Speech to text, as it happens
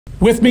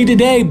With me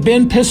today,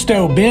 Ben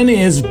Pisto. Ben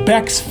is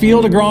Beck's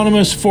field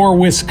agronomist for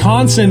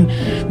Wisconsin.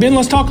 Ben,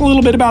 let's talk a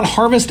little bit about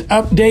harvest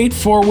update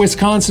for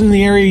Wisconsin,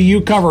 the area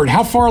you covered.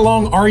 How far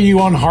along are you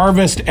on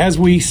harvest as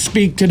we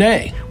speak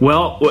today?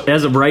 Well,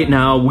 as of right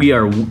now, we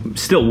are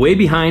still way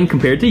behind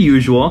compared to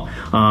usual.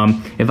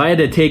 If I had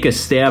to take a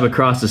stab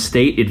across the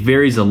state, it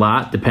varies a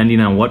lot depending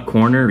on what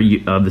corner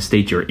of the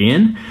state you're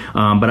in.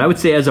 But I would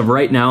say as of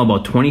right now,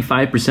 about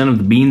 25% of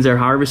the beans are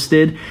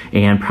harvested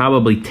and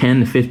probably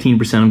 10 to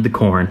 15% of the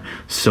corn.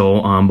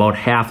 So about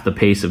half the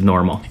pace of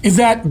normal. Is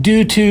that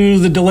due to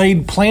the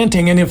delayed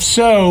planting? And if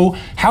so,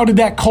 how did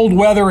that cold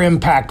weather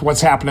impact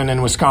what's happening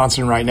in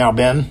Wisconsin right now,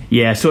 Ben?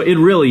 Yeah, so it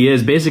really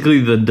is.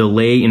 Basically, the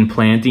delay in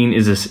planting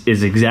is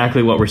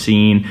exactly what we're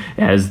seeing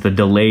as the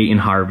delay in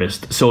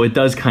harvest. So it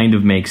does kind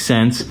of make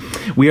sense.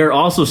 We are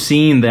also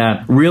seeing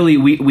that really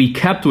we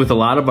kept with a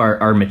lot of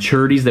our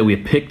maturities that we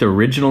picked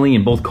originally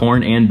in both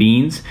corn and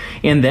beans,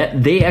 and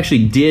that they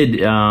actually did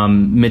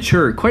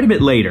mature quite a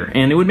bit later.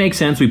 And it would make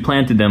sense, we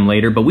planted them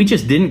later, but we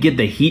just didn't get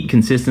the heat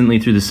consistently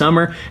through the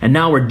summer, and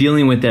now we're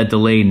dealing with that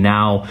delay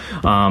now.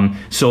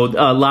 So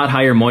a lot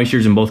higher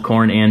moistures in both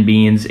corn and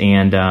beans,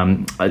 and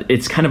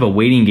it's kind of a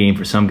waiting game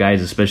for some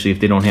guys, especially if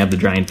they don't have the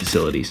drying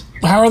facilities.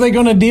 How are they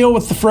going to deal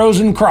with the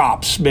frozen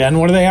crops, Ben?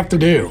 What do they have to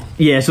do?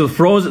 Yeah, so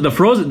the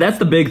frozen, that's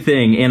the big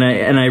thing, and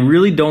I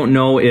really don't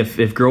know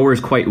if growers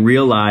quite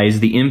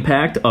realize the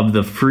impact of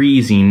the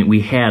freezing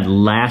we had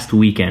last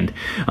weekend.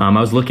 I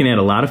was looking at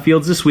a lot of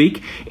fields this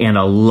week, and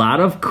a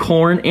lot of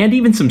corn and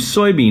even some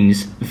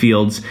soybeans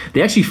fields,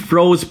 they actually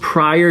froze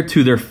prior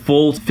to their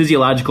full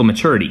physiological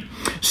maturity.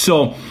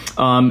 So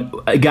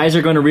guys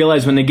are going to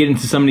realize when they get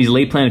into some of these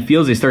late planted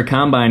fields, they start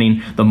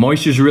combining, the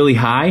moisture's really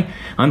high.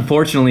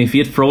 Unfortunately, if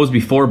it froze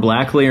before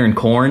black layer and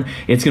corn,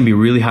 it's going to be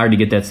really hard to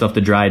get that stuff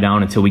to dry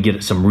down until we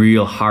get some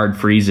real hard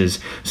freezes.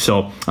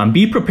 So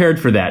be prepared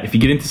for that. If you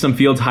get into some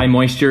fields high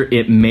moisture,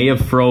 it may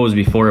have froze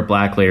before it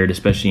black layered,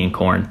 especially in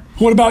corn.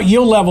 What about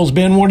yield levels,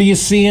 Ben? What are you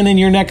seeing in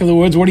your neck of the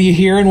woods? What are you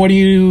hearing? What do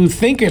you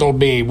think it'll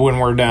be when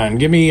we're done?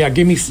 Give me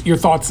your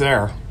thoughts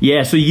there.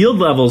 Yeah, so yield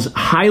levels,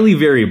 highly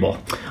variable.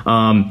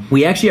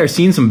 We actually are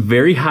seeing some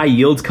very high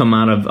yields come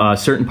out of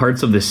certain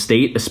parts of the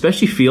state,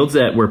 especially fields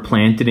that were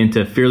planted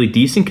into fairly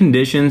decent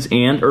conditions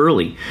and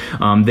early.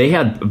 They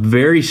had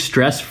very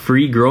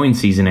stress-free growing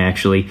season,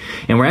 actually,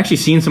 and we're actually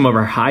seeing some of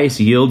our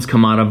highest yields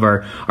come out of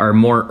our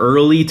more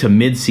early to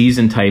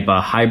mid-season type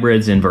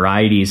hybrids and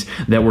varieties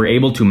that were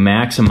able to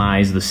maximize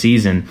the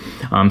season.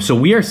 So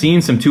we are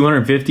seeing some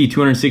 250,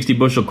 260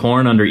 bushel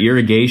corn under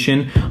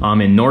irrigation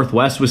in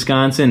northwest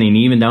Wisconsin and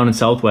even down in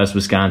southwest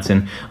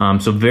Wisconsin.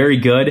 So very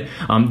good.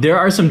 There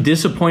are some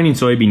disappointing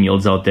soybean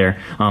yields out there.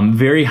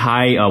 Very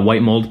high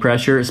white mold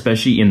pressure,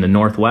 especially in the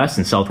northwest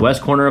and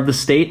southwest corner of the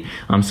state.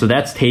 So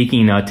that's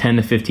taking 10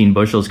 to 15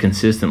 bushels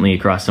consistently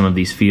across some of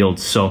these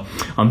fields. So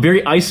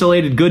very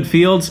isolated, good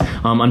fields.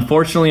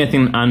 Unfortunately, I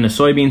think on the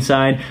soybean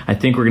side, I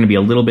think we're going to be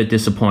a little bit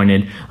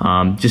disappointed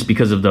just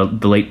because of the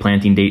late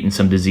planting date and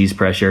some disease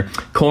pressure.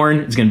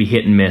 Corn is going to be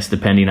hit and miss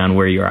depending on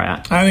where you're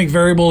at. I think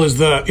variable is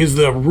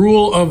the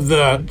rule of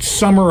the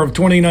summer of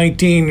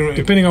 2019.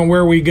 Depending on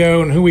where we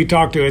go and who we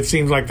talk to, it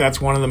seems like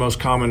that's one of the most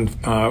common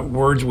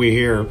words we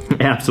hear.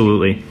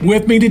 Absolutely.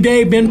 With me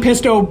today, Ben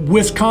Pisto,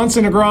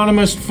 Wisconsin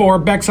agronomist for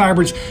Beck's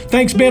Hybrids.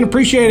 Thanks, Ben.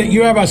 Appreciate it.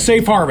 You have a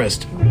safe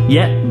harvest.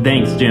 Yeah,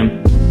 thanks, Jim.